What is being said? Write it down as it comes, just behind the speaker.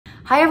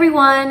Hi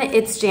everyone,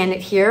 it's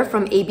Janet here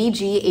from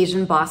ABG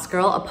Asian Boss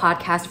Girl, a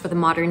podcast for the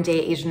modern day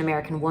Asian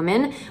American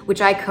woman,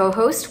 which I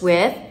co-host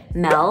with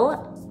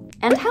Mel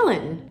and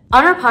Helen.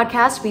 On our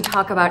podcast, we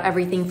talk about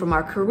everything from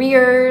our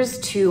careers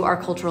to our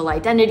cultural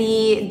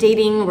identity,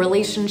 dating,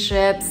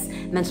 relationships,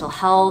 mental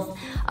health,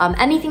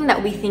 anything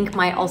that we think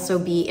might also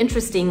be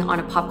interesting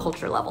on a pop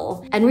culture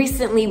level. And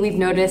recently we've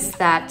noticed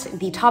that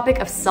the topic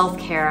of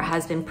self-care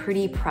has been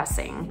pretty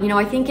pressing. You know,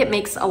 I think it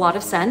makes a lot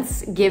of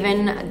sense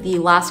given the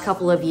last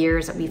couple of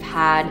years that we've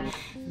had.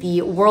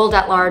 The world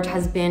at large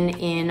has been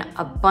in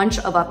a bunch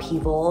of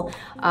upheaval.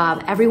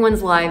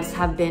 Everyone's lives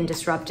have been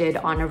disrupted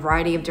on a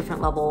variety of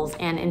different levels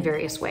and in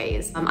various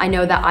ways. I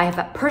know that I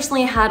have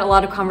personally had a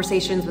lot of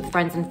conversations with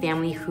friends and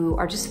family who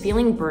are just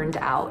feeling burned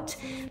out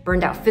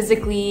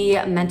physically,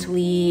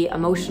 mentally,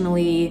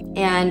 emotionally.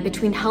 And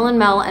between Helen,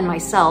 Mel, and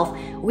myself,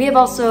 we have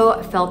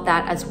also felt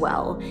that as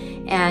well.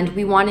 And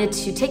we wanted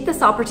to take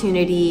this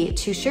opportunity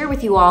to share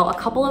with you all a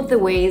couple of the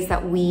ways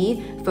that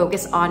we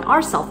focus on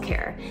our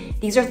self-care.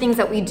 These are things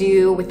that we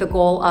do with the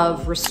goal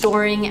of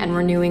restoring and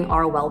renewing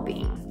our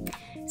well-being.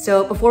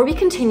 So before we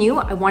continue,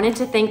 I wanted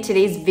to thank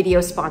today's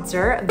video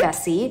sponsor,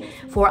 Vessi,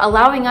 for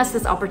allowing us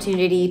this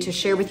opportunity to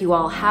share with you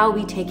all how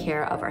we take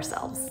care of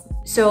ourselves.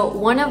 So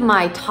one of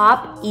my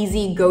top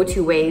easy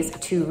go-to ways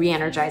to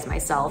re-energize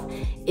myself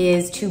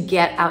is to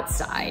get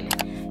outside.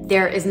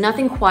 There is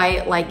nothing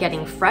quite like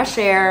getting fresh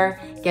air,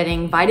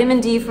 getting vitamin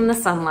D from the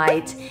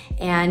sunlight,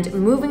 and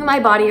moving my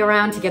body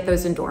around to get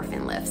those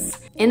endorphin lifts.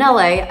 In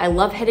LA, I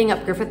love hitting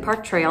up Griffith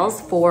Park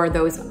trails for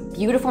those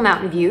beautiful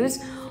mountain views,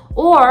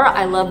 or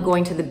I love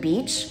going to the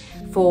beach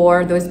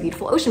for those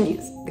beautiful ocean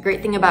views. The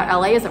great thing about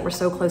LA is that we're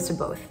so close to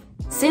both.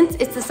 Since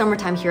it's the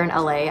summertime here in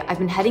LA, I've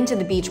been heading to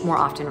the beach more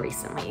often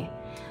recently.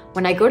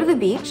 When I go to the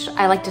beach,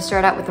 I like to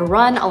start out with a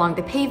run along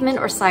the pavement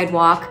or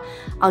sidewalk.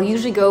 I'll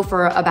usually go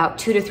for about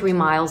 2 to 3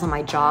 miles on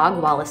my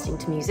jog while listening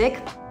to music.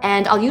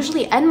 And I'll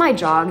usually end my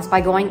jogs by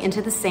going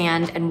into the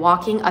sand and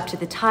walking up to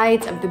the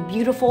tides of the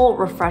beautiful,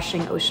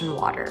 refreshing ocean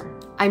water.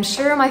 I'm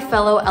sure my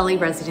fellow LA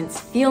residents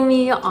feel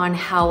me on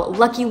how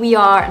lucky we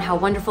are and how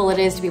wonderful it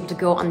is to be able to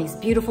go on these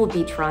beautiful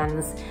beach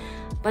runs.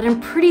 But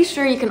I'm pretty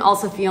sure you can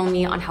also feel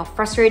me on how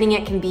frustrating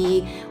it can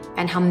be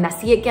and how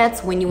messy it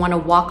gets when you want to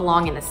walk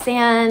along in the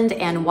sand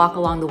and walk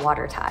along the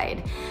water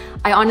tide.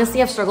 I honestly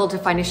have struggled to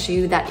find a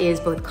shoe that is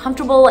both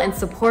comfortable and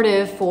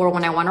supportive for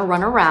when I want to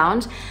run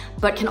around,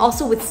 but can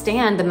also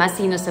withstand the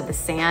messiness of the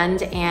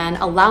sand and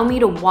allow me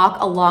to walk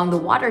along the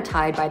water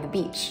tide by the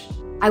beach.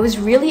 I was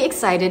really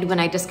excited when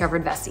I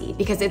discovered Vessi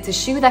because it's a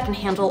shoe that can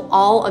handle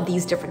all of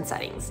these different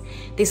settings.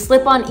 They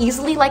slip on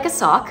easily like a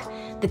sock,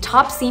 the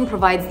top seam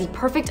provides the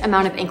perfect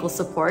amount of ankle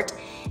support,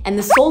 and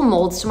the sole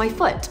molds to my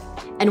foot.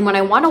 And when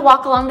I want to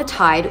walk along the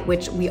tide,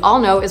 which we all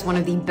know is one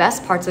of the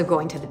best parts of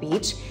going to the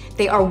beach,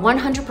 they are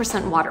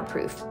 100%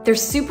 waterproof. They're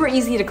super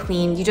easy to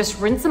clean. You just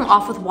rinse them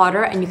off with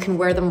water and you can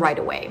wear them right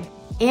away.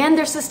 And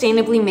they're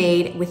sustainably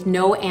made with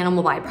no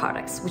animal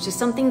byproducts, which is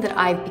something that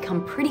I've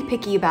become pretty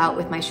picky about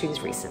with my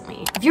shoes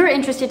recently. If you're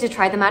interested to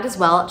try them out as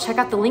well, check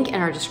out the link in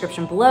our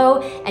description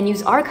below and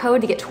use our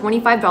code to get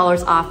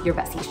 $25 off your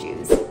Vessi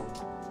shoes.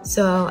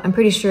 So I'm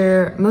pretty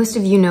sure most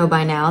of you know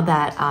by now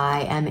that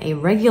I am a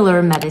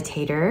regular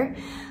meditator.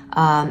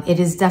 It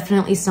is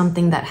definitely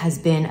something that has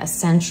been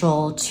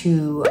essential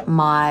to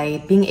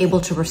my being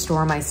able to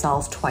restore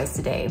myself twice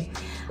a day.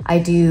 I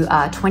do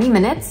 20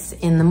 minutes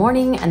in the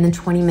morning and then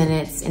 20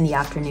 minutes in the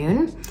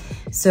afternoon.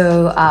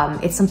 So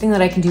it's something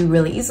that I can do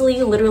really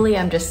easily. Literally,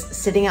 I'm just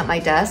sitting at my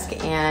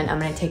desk and I'm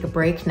gonna take a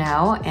break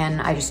now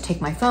and I just take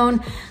my phone.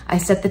 I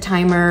set the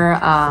timer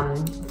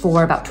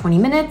for about 20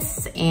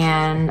 minutes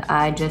and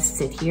I just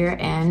sit here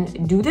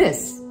and do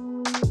this.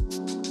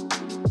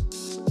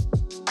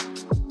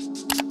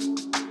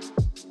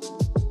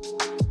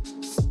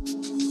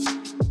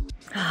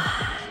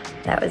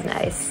 That was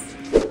nice.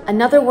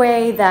 Another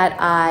way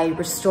that I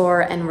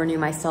restore and renew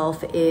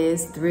myself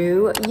is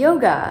through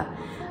yoga.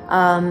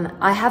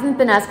 I haven't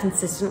been as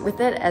consistent with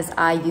it as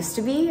I used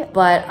to be,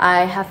 but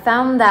I have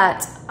found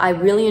that I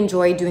really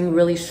enjoy doing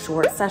really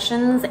short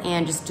sessions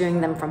and just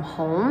doing them from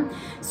home.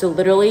 So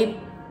literally,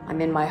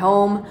 I'm in my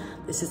home,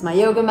 this is my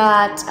yoga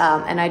mat,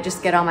 and I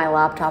just get on my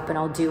laptop and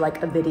I'll do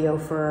like a video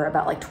for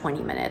about like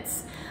 20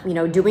 minutes. You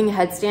know, doing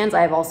headstands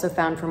I've also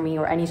found for me,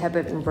 or any type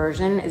of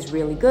inversion, is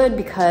really good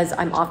because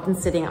I'm often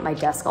sitting at my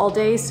desk all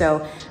day,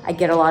 so I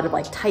get a lot of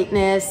like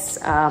tightness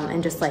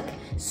and just like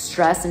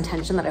stress and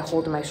tension that I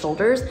hold in my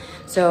shoulders.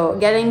 So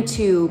getting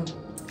to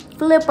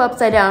flip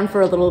upside down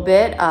for a little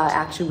bit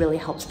actually really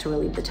helps to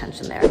relieve the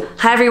tension there.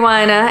 Hi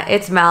everyone,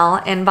 it's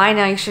Mel, and by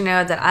now you should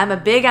know that I'm a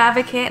big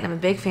advocate and I'm a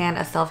big fan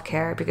of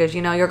self-care because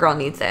you know your girl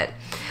needs it.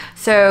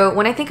 So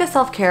when I think of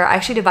self-care, I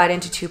actually divide it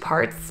into 2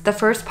 parts. The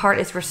first part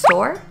is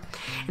restore,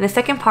 and the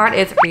second part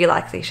is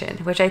relaxation,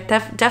 which I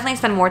definitely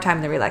spend more time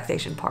in the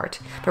relaxation part.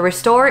 But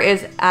restore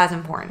is as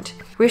important.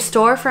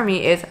 Restore for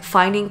me is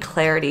finding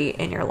clarity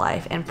in your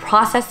life and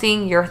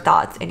processing your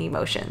thoughts and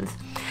emotions.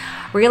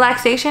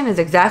 Relaxation is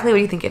exactly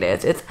what you think it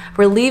is. It's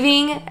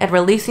relieving and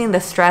releasing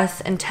the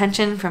stress and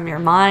tension from your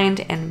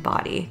mind and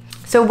body.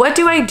 So what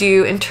do I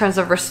do in terms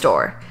of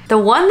restore? The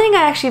one thing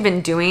I actually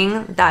been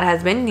doing that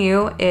has been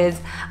new is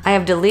I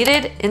have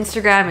deleted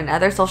Instagram and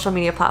other social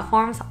media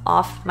platforms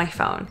off my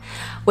phone,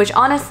 which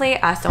honestly,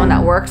 as someone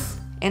that works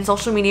in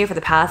social media for the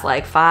past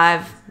like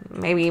 5,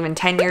 maybe even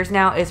 10 years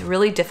now, is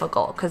really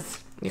difficult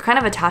because you're kind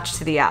of attached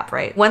to the app,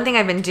 right? One thing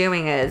I've been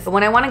doing is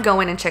when I want to go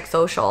in and check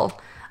social,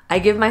 I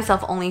give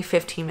myself only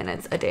 15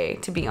 minutes a day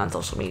to be on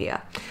social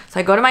media. So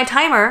I go to my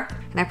timer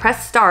and I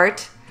press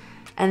start,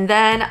 and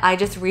then I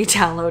just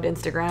re-download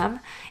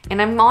Instagram,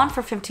 and I'm on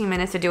for 15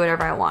 minutes to do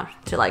whatever I want,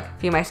 to like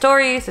view my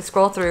stories, to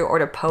scroll through, or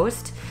to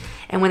post.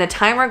 And when the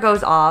timer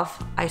goes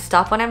off, I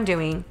stop what I'm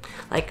doing,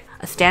 like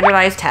a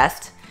standardized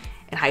test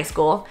in high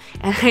school,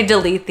 and I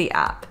delete the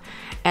app.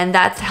 And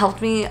that's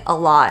helped me a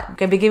lot.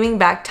 I've been giving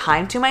back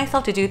time to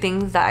myself to do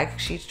things that I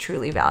actually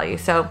truly value.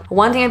 So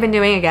one thing I've been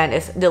doing again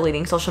is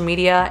deleting social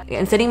media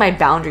and setting my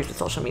boundaries with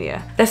social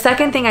media. The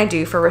second thing I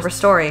do for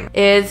restoring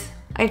is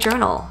I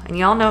journal. And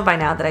you all know by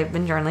now that I've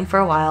been journaling for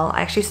a while. I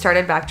actually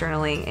started back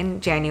journaling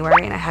in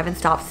January and I haven't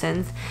stopped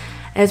since.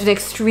 And it's been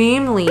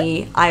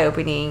extremely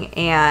eye-opening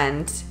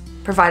and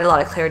provided a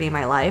lot of clarity in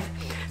my life.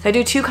 So I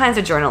do 2 kinds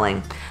of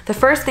journaling. The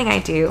first thing I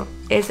do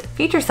is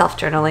future self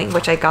journaling,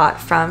 which I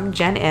got from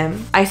Jen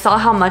M. I saw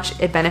how much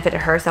it benefited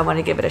her, so I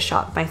wanted to give it a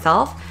shot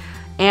myself.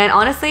 And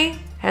honestly, it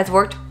has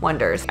worked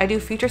wonders. I do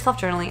future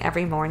self journaling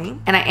every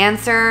morning and I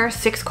answer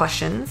 6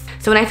 questions.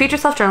 So when I future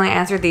self journaling, I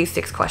answer these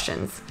 6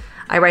 questions.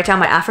 I write down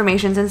my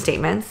affirmations and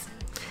statements.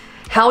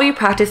 How will you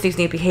practice these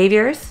new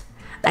behaviors?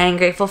 I am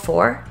grateful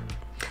for.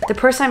 The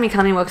person I'm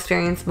becoming will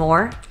experience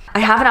more. I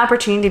have an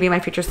opportunity to be my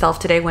future self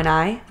today when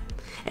I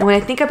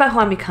think about who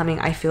I'm becoming,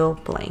 I feel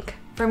blank.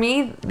 For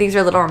me, these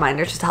are little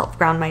reminders just to help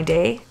ground my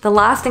day. The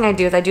last thing I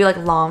do is I do like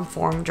long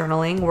form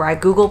journaling where I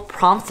Google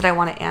prompts that I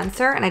want to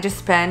answer and I just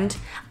spend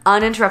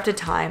uninterrupted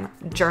time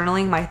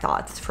journaling my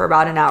thoughts for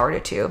about an hour to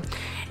 2.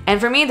 And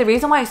for me, the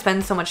reason why I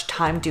spend so much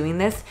time doing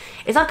this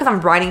is not because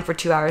I'm writing for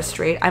 2 hours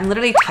straight. I'm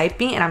literally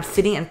typing and I'm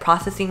sitting and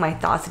processing my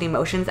thoughts and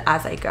emotions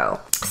as I go.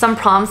 Some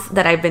prompts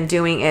that I've been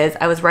doing is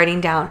I was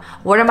writing down,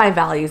 what are my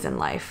values in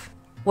life?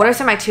 What are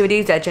some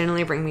activities that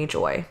genuinely bring me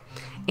joy?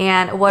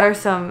 And what are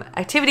some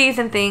activities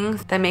and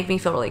things that make me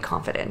feel really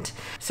confident?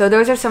 So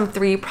those are some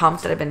 3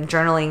 prompts that I've been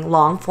journaling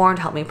long form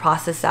to help me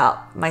process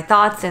out my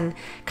thoughts and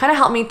kind of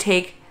help me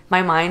take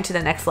my mind to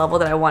the next level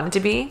that I want it to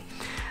be.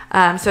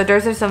 So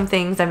those are some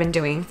things I've been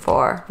doing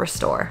for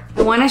restore.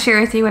 I want to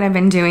share with you what I've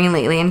been doing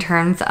lately in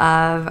terms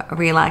of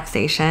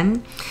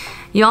relaxation.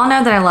 You all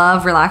know that I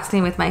love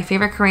relaxing with my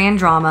favorite Korean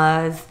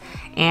dramas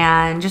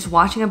and just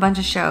watching a bunch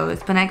of shows.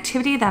 But an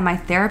activity that my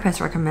therapist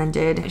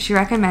recommended, she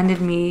recommended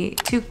me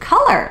to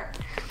color.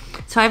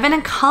 So I've been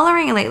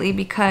coloring lately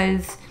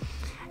because,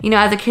 you know,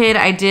 as a kid,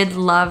 I did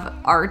love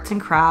arts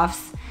and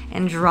crafts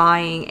and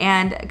drawing,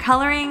 and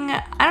coloring,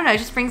 I don't know, it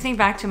just brings me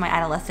back to my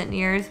adolescent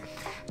years.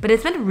 But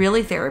it's been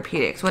really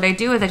therapeutic. So what I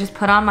do is I just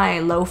put on my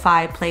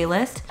lo-fi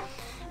playlist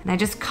and I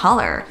just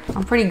color.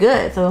 I'm pretty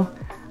good. So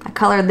I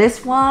colored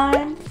this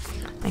one.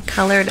 I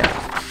colored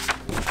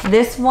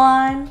this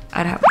one.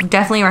 I'd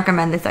definitely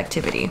recommend this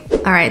activity.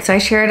 All right, so I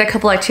shared a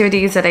couple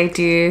activities that I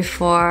do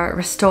for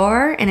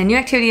restore and a new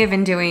activity I've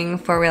been doing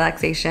for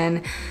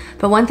relaxation.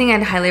 But one thing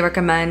I'd highly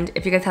recommend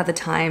if you guys have the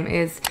time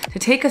is to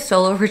take a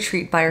solo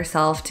retreat by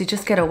yourself to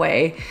just get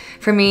away.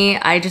 For me,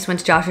 I just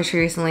went to Joshua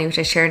Tree recently, which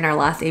I shared in our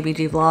last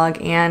ABG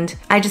vlog, and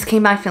I just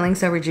came back feeling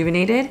so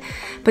rejuvenated.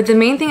 But the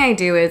main thing I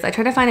do is I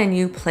try to find a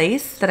new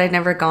place that I'd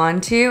never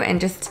gone to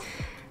and just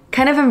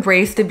kind of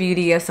embrace the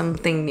beauty of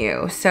something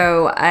new.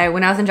 So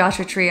when I was in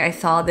Joshua Tree, I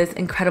saw this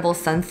incredible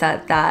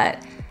sunset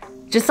that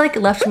just like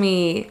left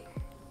me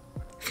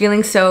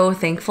feeling so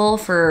thankful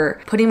for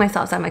putting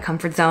myself outside my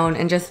comfort zone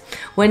and just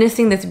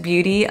witnessing this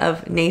beauty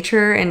of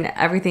nature and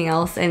everything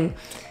else. And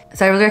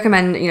so I really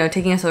recommend, you know,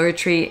 taking a solo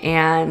retreat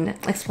and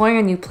exploring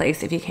a new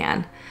place if you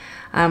can.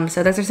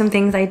 So those are some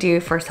things I do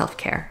for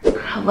self-care.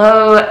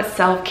 Hello,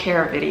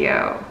 self-care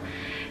video.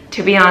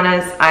 To be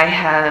honest, I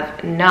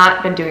have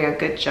not been doing a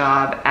good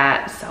job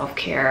at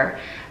self-care.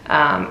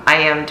 I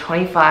am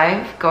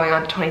 25, going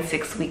on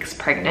 26 weeks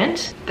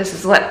pregnant. This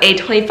is what a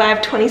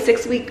 25,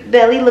 26 week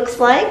belly looks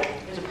like.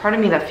 There's a part of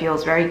me that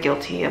feels very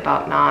guilty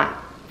about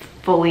not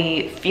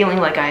fully feeling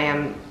like I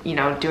am, you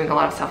know, doing a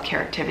lot of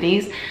self-care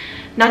activities.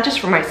 Not just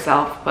for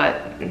myself,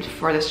 but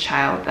for this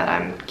child that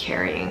I'm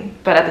carrying.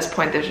 But at this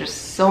point, there's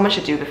just so much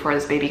to do before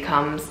this baby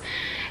comes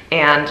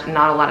and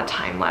not a lot of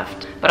time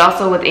left. But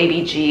also with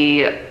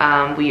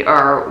ABG, we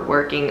are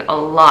working a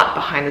lot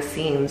behind the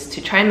scenes to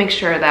try and make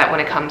sure that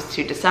when it comes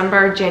to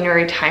December,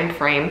 January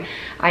timeframe,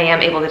 I am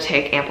able to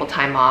take ample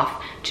time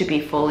off to be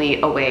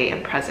fully away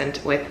and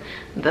present with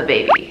the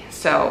baby.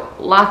 So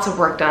lots of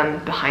work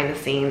done behind the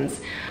scenes.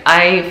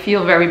 I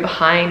feel very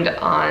behind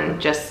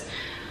on just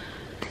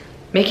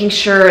making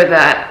sure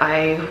that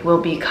I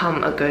will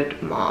become a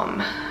good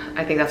mom.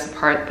 I think that's the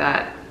part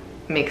that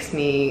makes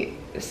me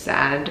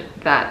sad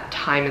that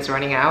time is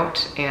running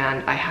out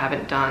and I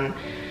haven't done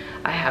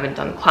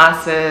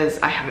classes,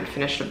 I haven't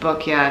finished a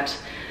book yet,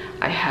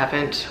 I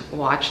haven't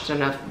watched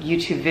enough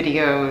YouTube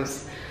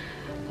videos.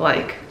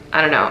 Like, I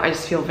don't know, I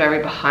just feel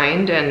very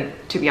behind, and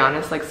to be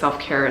honest, like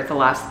self-care is the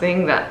last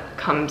thing that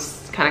kind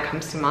of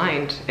comes to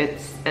mind.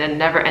 It's a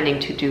never-ending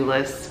to-do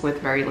list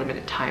with very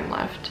limited time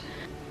left.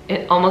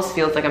 It almost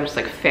feels like I'm just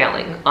like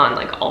failing on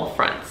like all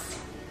fronts,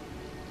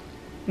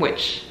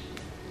 which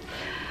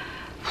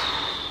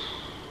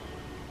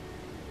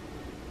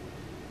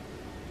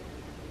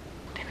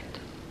damn it.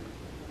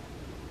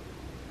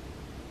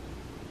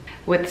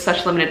 With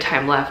such limited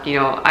time left, you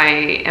know, I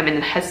am in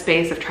the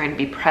headspace of trying to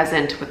be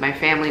present with my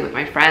family, with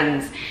my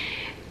friends,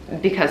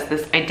 because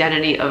this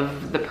identity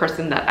of the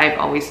person that I've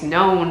always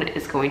known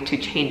is going to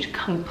change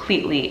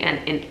completely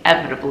and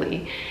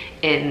inevitably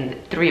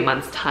in 3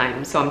 months'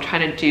 time. So I'm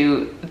trying to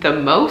do the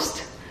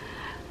most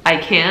I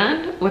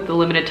can with the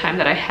limited time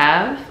that I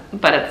have,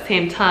 but at the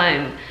same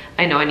time,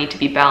 I know I need to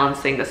be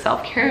balancing the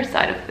self-care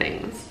side of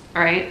things,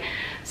 all right?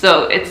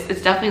 So it's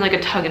definitely like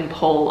a tug and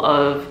pull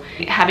of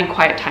having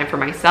quiet time for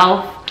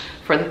myself,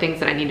 for the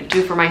things that I need to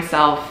do for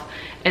myself,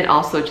 and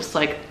also just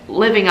like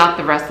living out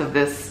the rest of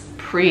this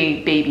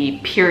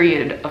pre-baby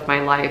period of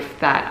my life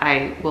that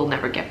I will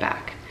never get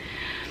back.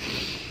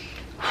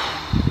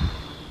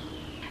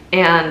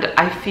 And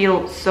I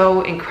feel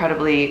so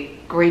incredibly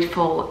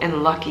grateful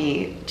and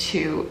lucky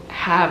to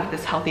have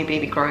this healthy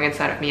baby growing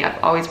inside of me.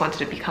 I've always wanted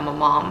to become a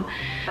mom.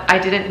 I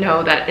didn't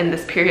know that in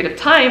this period of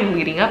time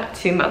leading up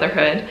to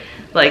motherhood,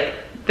 like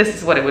this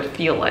is what it would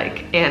feel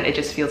like. And it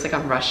just feels like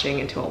I'm rushing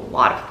into a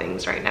lot of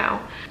things right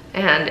now.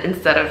 And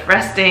instead of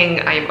resting,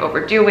 I am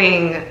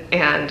overdoing.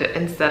 And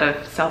instead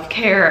of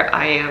self-care,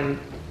 I am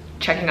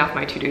checking off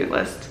my to-do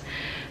list.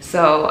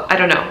 So I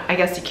don't know, I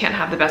guess you can't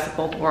have the best of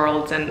both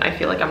worlds, and I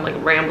feel like I'm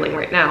like rambling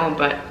right now,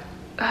 but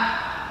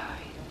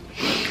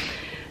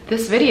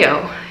this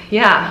video,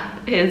 yeah,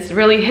 is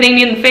really hitting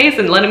me in the face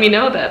and letting me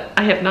know that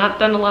I have not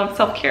done a lot of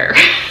self-care.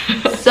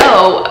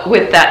 So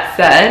with that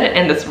said,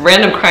 and this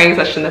random crying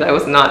session that I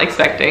was not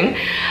expecting,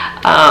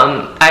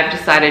 I've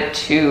decided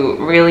to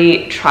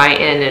really try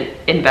and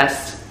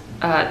invest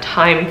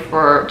time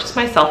for just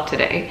myself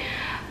today,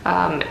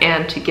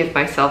 and to give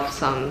myself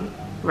some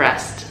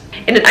rest.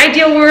 In an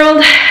ideal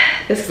world,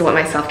 this is what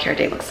my self-care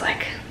day looks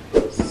like.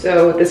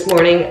 So this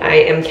morning I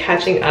am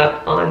catching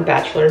up on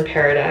Bachelor in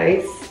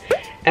Paradise,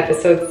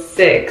 episode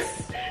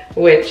 6,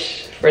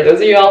 which for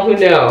those of y'all who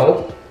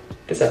know,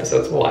 this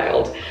episode's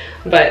wild.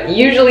 But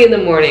usually in the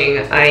morning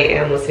I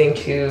am listening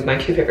to my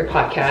 2 favorite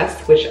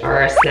podcasts, which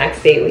are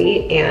Snacks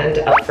Daily and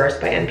Up First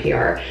by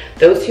NPR.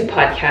 Those 2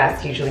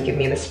 podcasts usually give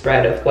me the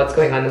spread of what's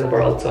going on in the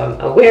world, so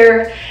I'm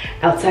aware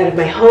outside of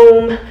my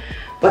home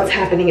what's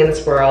happening in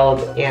this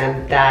world,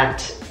 and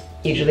that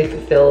usually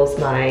fulfills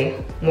my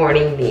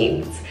morning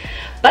needs.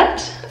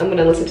 But I'm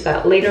gonna listen to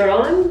that later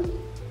on.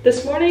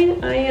 This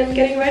morning I am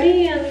getting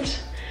ready, and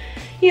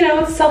you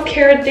know, it's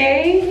self-care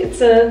day. It's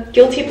a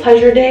guilty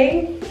pleasure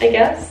day, I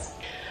guess.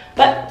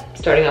 But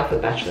starting off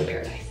with Bachelor in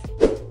Paradise.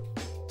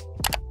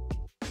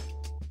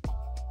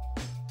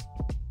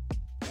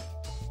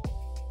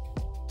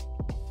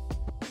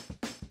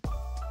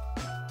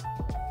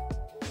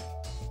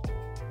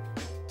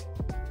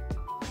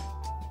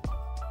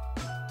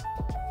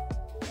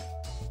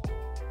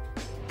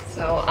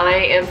 So I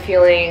am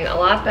feeling a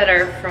lot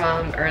better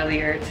from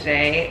earlier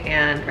today,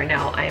 and right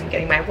now I am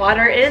getting my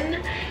water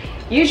in.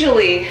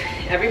 Usually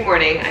every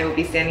morning I will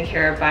be standing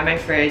here by my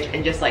fridge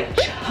and just like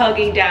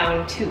chugging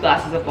down 2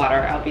 glasses of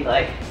water. I'll be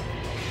like,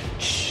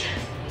 shh.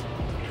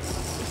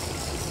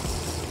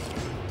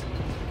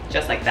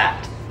 Just like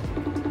that.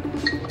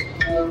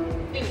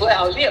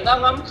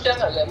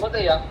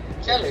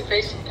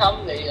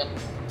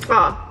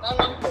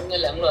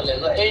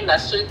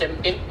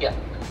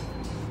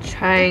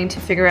 Trying to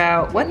figure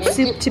out what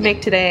soup to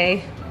make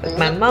today with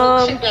my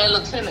mom.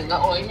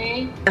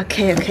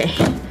 Okay.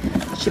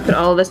 She put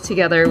all this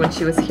together when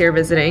she was here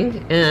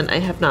visiting, and I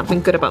have not been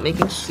good about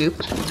making soup.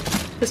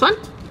 This one?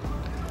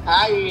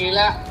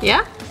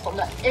 Yeah?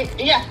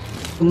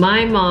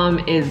 My mom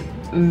is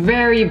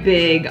very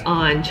big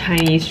on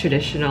Chinese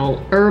traditional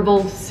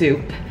herbal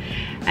soup.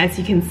 As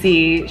you can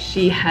see,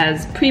 she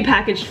has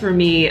pre-packaged for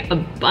me a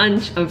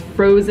bunch of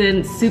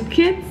frozen soup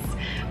kits.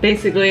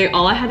 Basically,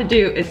 all I had to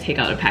do is take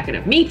out a packet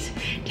of meat,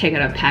 take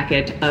out a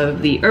packet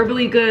of the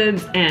herbally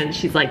goods, and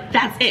she's like,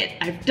 that's it.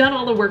 I've done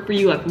all the work for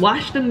you. I've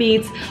washed the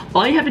meats.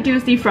 All you have to do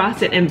is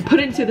defrost it and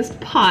put it into this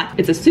pot.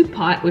 It's a soup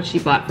pot, which she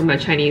bought from a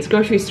Chinese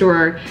grocery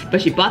store,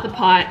 but she bought the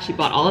pot, she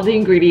bought all of the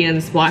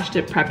ingredients, washed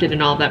it, prepped it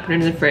and all that, put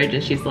it in the fridge,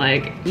 and she's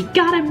like, you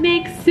gotta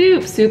make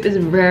soup. Soup is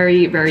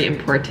very, very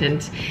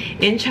important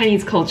in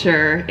Chinese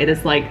culture. It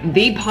is like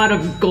the pot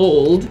of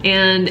gold,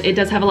 and it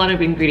does have a lot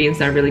of ingredients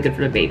that are really good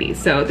for the baby.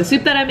 So the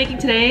soup that I'm making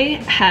today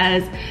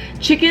has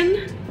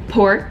chicken,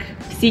 pork,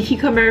 sea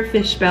cucumber,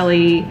 fish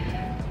belly,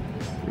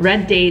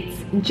 red dates,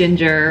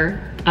 ginger,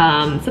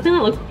 something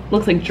that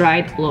looks like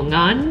dried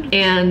longan,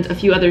 and a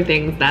few other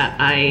things that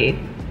I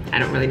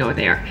don't really know what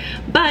they are.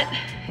 But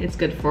it's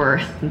good for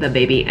the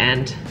baby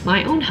and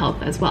my own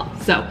health as well.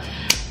 So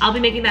I'll be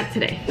making that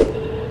today.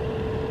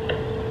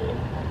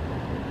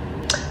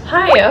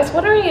 Hi, I was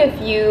wondering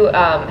if you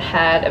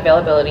had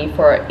availability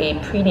for a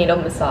prenatal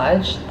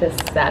massage this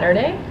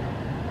Saturday.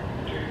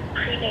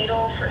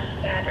 Prenatal for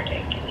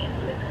Saturday. Give me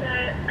a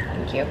sec.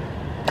 Thank you.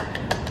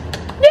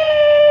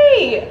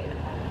 Yay!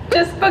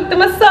 Just booked a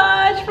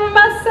massage for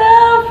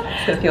myself.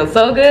 It's gonna feel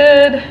so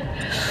good.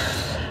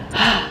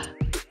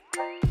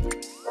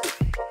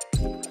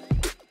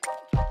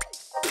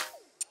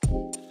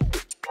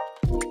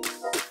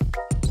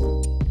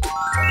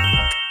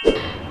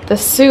 The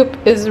soup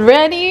is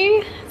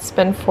ready. It's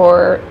been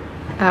 4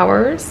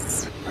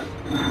 hours.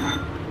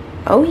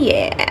 Oh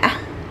yeah.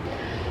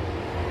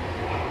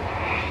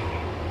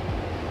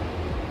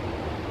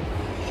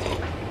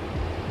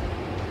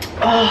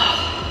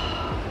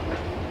 Oh,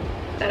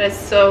 that is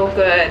so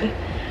good.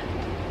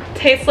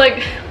 Tastes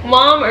like,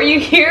 Mom, are you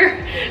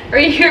here? Are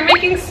you here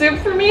making soup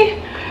for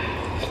me?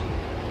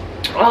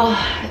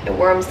 Oh, it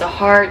warms the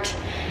heart.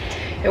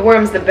 It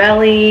warms the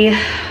belly.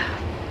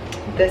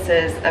 This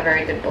is a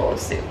very good bowl of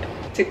soup.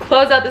 To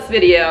close out this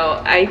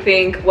video, I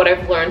think what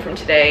I've learned from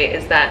today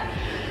is that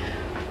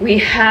we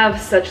have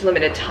such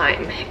limited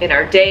time in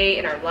our day,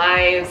 in our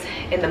lives,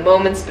 in the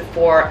moments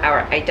before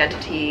our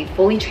identity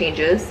fully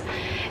changes.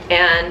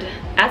 And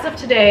as of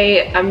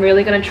today, I'm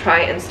really gonna try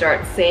and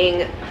start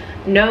saying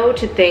no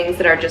to things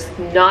that are just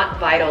not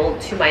vital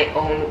to my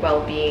own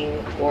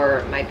well-being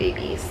or my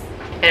baby's.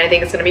 And I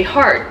think it's gonna be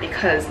hard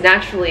because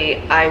naturally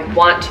I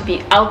want to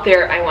be out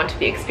there, I want to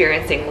be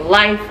experiencing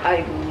life.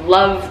 I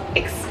love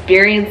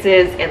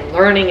experiences and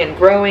learning and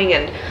growing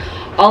and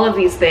all of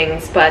these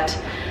things,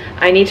 but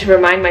I need to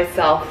remind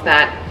myself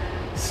that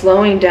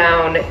slowing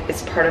down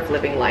is part of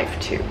living life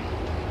too.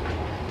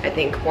 I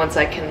think once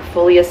I can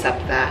fully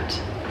accept that,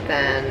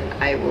 then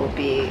I will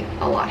be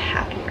a lot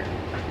happier.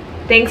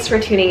 Thanks for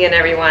tuning in,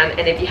 everyone,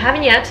 and if you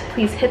haven't yet,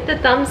 please hit the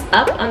thumbs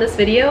up on this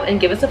video and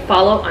give us a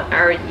follow on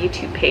our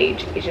YouTube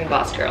page, Asian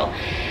Boss Girl,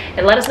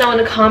 and let us know in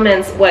the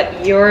comments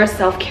what your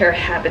self-care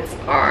habits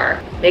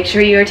are. Make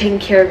sure you are taking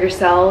care of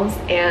yourselves,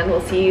 and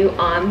we'll see you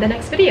on the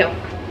next video.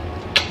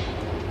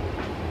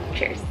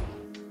 Cheers.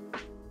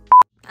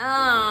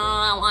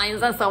 Oh, why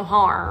is that so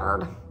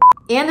hard?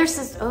 And there's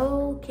this,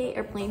 oh, okay,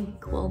 airplane,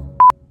 cool.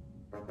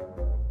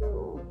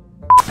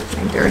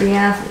 My dirty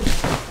ass.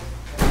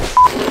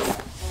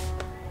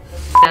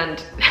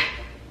 And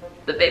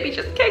the baby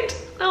just kicked.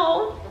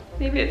 Oh,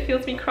 maybe it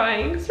feels me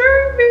crying.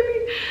 Sorry,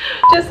 baby.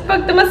 Just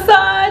booked a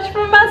massage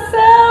for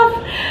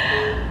myself.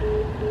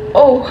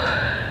 Oh,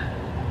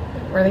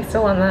 were they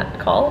still on that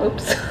call?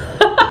 Oops.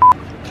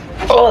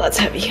 Oh, that's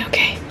heavy.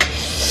 Okay.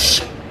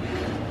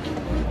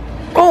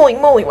 Holy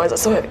moly, why is it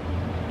so heavy?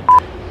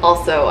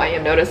 Also, I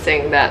am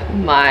noticing that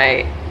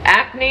my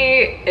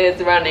acne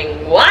is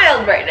running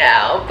wild right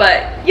now,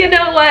 but you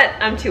know what?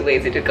 I'm too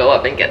lazy to go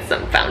up and get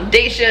some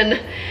foundation.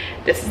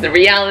 This is the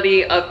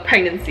reality of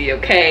pregnancy,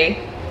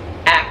 okay?